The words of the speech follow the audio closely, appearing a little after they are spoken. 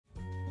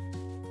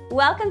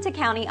Welcome to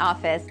County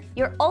Office,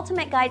 your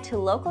ultimate guide to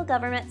local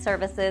government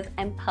services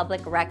and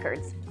public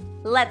records.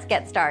 Let's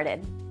get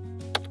started.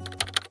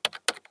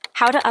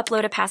 How to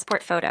upload a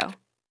passport photo.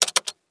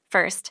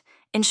 First,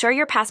 ensure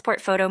your passport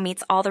photo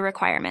meets all the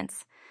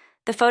requirements.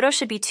 The photo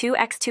should be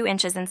 2x2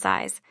 inches in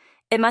size.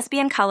 It must be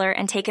in color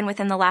and taken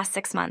within the last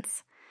 6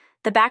 months.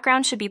 The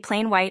background should be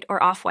plain white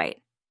or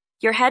off-white.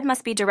 Your head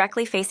must be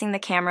directly facing the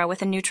camera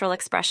with a neutral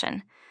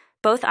expression.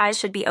 Both eyes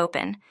should be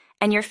open,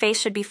 and your face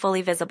should be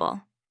fully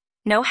visible.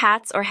 No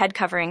hats or head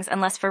coverings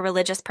unless for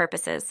religious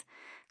purposes.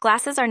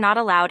 Glasses are not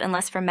allowed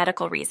unless for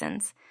medical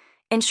reasons.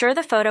 Ensure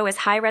the photo is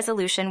high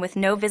resolution with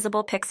no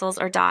visible pixels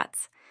or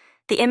dots.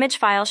 The image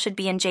file should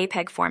be in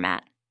JPEG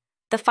format.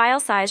 The file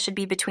size should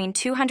be between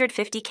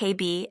 250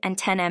 KB and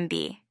 10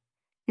 MB.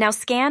 Now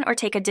scan or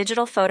take a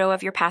digital photo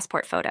of your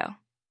passport photo.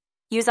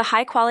 Use a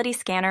high-quality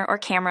scanner or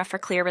camera for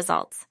clear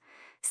results.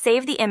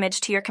 Save the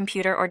image to your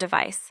computer or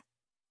device.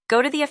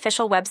 Go to the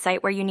official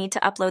website where you need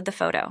to upload the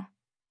photo.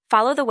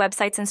 Follow the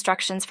website's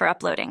instructions for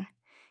uploading.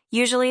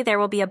 Usually there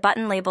will be a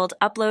button labeled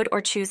Upload or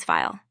Choose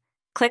File.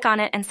 Click on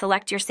it and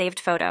select your saved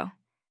photo.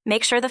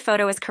 Make sure the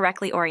photo is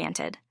correctly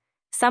oriented.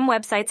 Some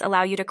websites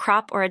allow you to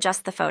crop or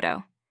adjust the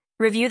photo.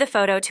 Review the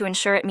photo to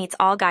ensure it meets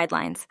all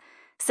guidelines.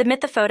 Submit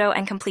the photo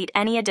and complete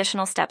any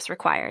additional steps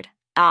required.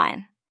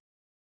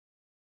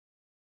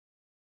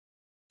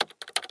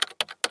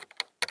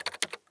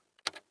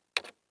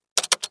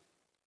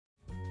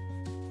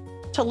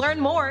 To learn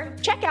more,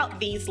 check out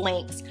these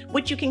links,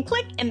 which you can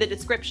click in the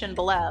description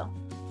below.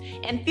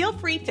 And feel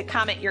free to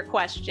comment your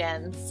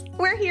questions.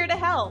 We're here to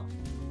help.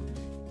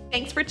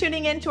 Thanks for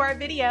tuning in to our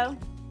video.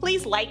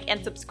 Please like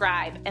and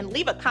subscribe and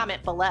leave a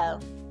comment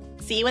below.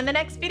 See you in the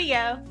next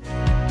video.